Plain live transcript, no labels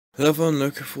Hello everyone,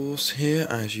 Locoforce here.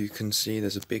 As you can see,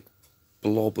 there's a big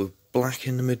blob of black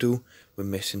in the middle. We're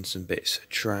missing some bits of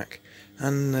track,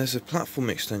 and there's a platform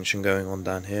extension going on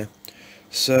down here.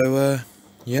 So,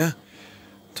 yeah,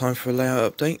 time for a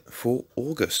layout update for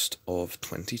August of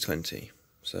 2020.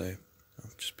 So,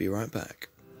 I'll just be right back.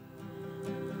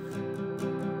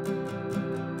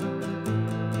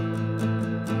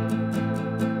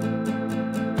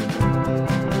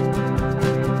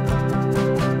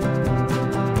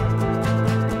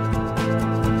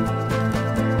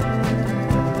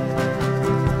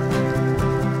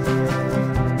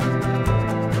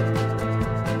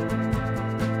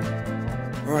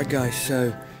 Alright guys,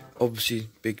 so obviously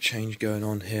big change going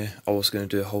on here. I was going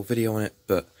to do a whole video on it,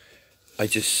 but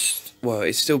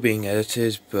it's still being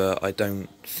edited, but I don't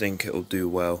think it'll do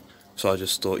well. So I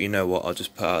just thought, you know what, I'll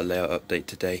just put out a layout update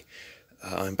today.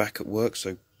 I'm back at work,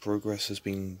 so progress has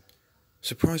been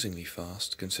surprisingly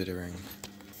fast considering.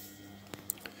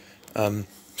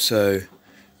 So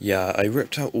yeah, I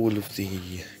ripped out all of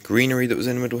the greenery that was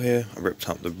in the middle here. I ripped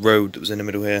out the road that was in the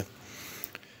middle here.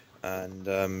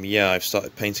 And yeah, I've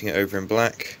started painting it over in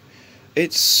black.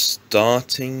 It's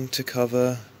starting to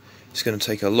cover. It's going to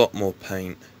take a lot more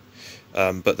paint,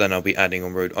 but then I'll be adding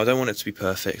on road. I don't want it to be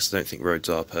perfect, so I don't think roads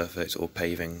are perfect, or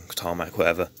paving, tarmac,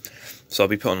 whatever. So I'll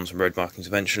be putting on some road markings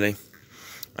eventually.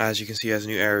 As you can see, there's a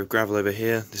new area of gravel over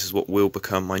here. This is what will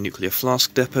become my nuclear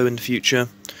flask depot in the future.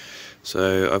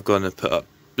 So I've got to put up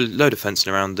a load of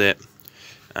fencing around it,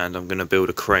 and I'm going to build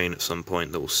a crane at some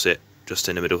point that will sit just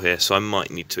in the middle here, so I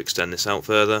might need to extend this out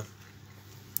further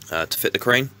to fit the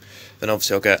crane. Then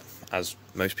obviously I'll get, as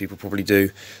most people probably do,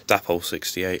 Dapol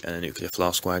 68 and a nuclear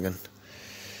flask wagon.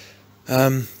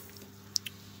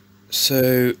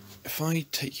 So if I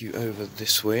take you over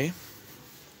this way,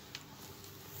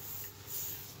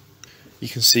 you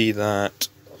can see that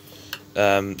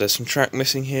there's some track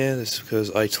missing here. This is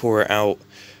because I tore it out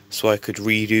so I could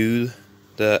redo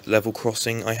the level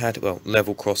crossing I had. Well,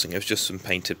 level crossing, it was just some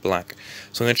painted black.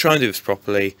 So I'm going to try and do this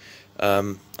properly.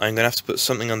 I'm going to have to put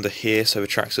something under here so the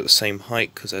track's at the same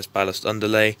height because there's ballast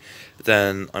underlay.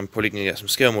 Then I'm probably going to get some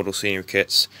scale model scenery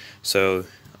kits so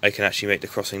I can actually make the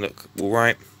crossing look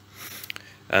alright.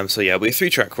 So yeah, we have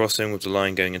 3-track crossing with the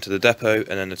line going into the depot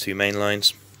and then the 2 main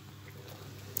lines.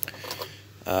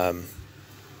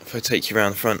 If I take you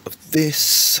around the front of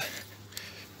this,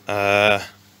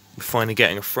 we're finally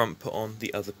getting a front put on.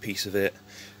 The other piece of it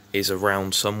is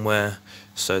around somewhere,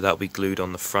 so that'll be glued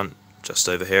on the front just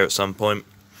over here at some point.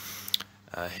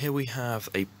 Here we have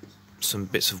some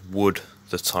bits of wood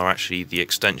that are actually the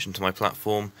extension to my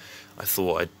platform. I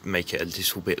thought I'd make it a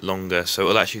little bit longer, so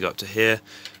it'll actually go up to here,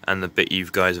 and the bit you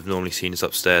guys have normally seen is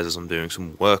upstairs as I'm doing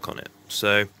some work on it.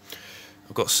 So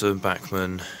I've got some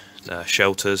Bachmann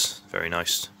shelters, very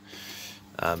nice.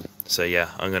 So yeah,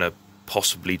 I'm going to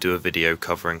possibly do a video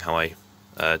covering how I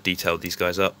detailed these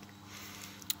guys up.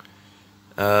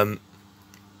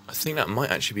 I think that might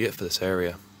actually be it for this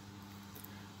area.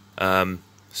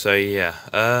 So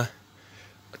yeah,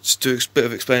 just do a bit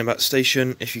of explaining about the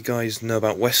station. If you guys know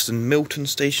about Western Milton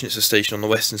Station, it's a station on the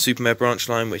Western Supermare branch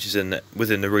line, which is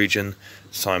within the region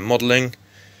time modelling.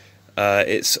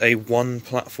 It's a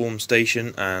 1-platform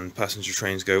station, and passenger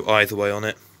trains go either way on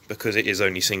it because it is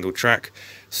only single track.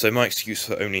 So my excuse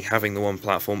for only having the 1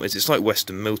 platform is it's like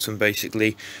Western Milton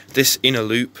basically. This inner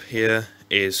loop here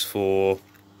is for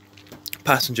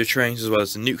passenger trains as well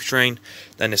as the nuke train,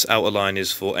 then this outer line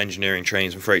is for engineering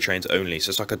trains and freight trains only,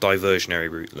 so it's like a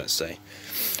diversionary route, let's say.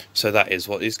 So that is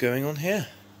what is going on here.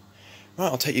 Right,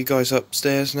 I'll take you guys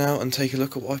upstairs now and take a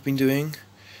look at what I've been doing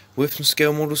with some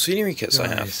scale model scenery kits I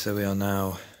have. So we are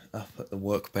now up at the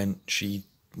workbench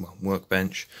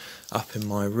up in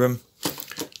my room.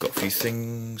 Got a few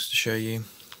things to show you.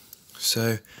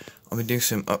 So I've been doing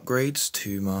some upgrades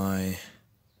to my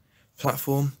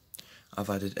platform. I've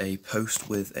added a post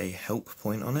with a help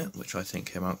point on it, which I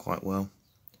think came out quite well.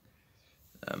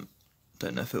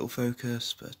 Don't know if it will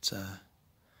focus, but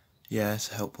yeah,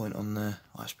 it's a help point on there.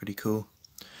 That's pretty cool.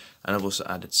 And I've also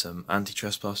added some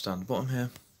anti-trespass down the bottom here.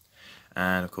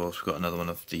 And of course we've got another one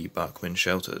of the Bachmann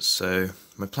shelters. So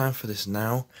my plan for this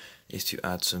now is to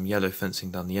add some yellow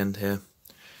fencing down the end here.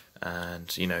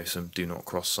 And, you know, some do not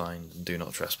cross signs, do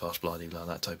not trespass, blah blah blah,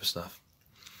 that type of stuff.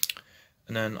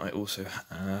 And then I also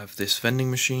have this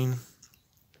vending machine,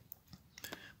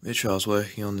 which I was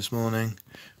working on this morning,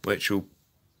 which will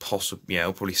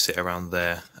it'll probably sit around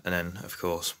there. And then, of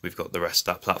course, we've got the rest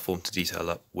of that platform to detail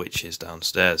up, which is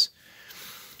downstairs.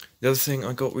 The other thing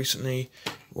I got recently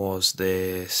was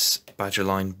this Badger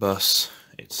Line bus.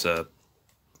 It's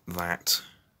that,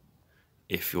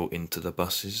 if you're into the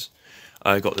buses.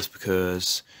 I got this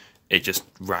because it just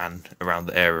ran around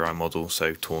the area I model, so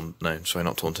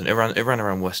not Taunton. It ran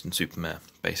around Weston-super-Mare,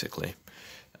 basically.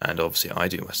 And obviously I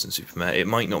do Weston-super-Mare. It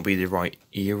might not be the right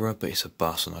era, but it's a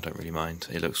bus and I don't really mind.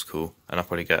 It looks cool. And I'll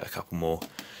probably get a couple more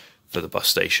for the bus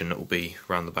station that will be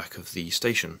around the back of the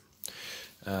station.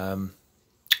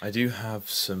 I do have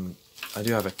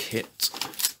a kit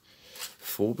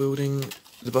for building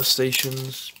the bus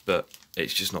stations, but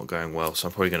it's just not going well, so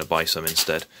I'm probably going to buy some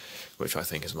instead, which I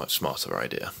think is a much smarter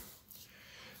idea.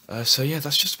 So yeah,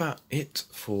 that's just about it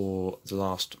for the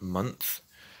last month.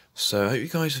 So I hope you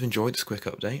guys have enjoyed this quick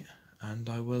update, and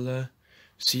I will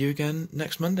see you again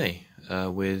next Monday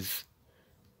with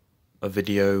a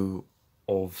video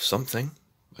of something.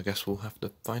 I guess we'll have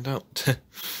to find out.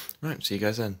 Right, see you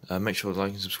guys then. Make sure to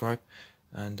like and subscribe,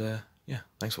 and yeah,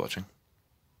 thanks for watching.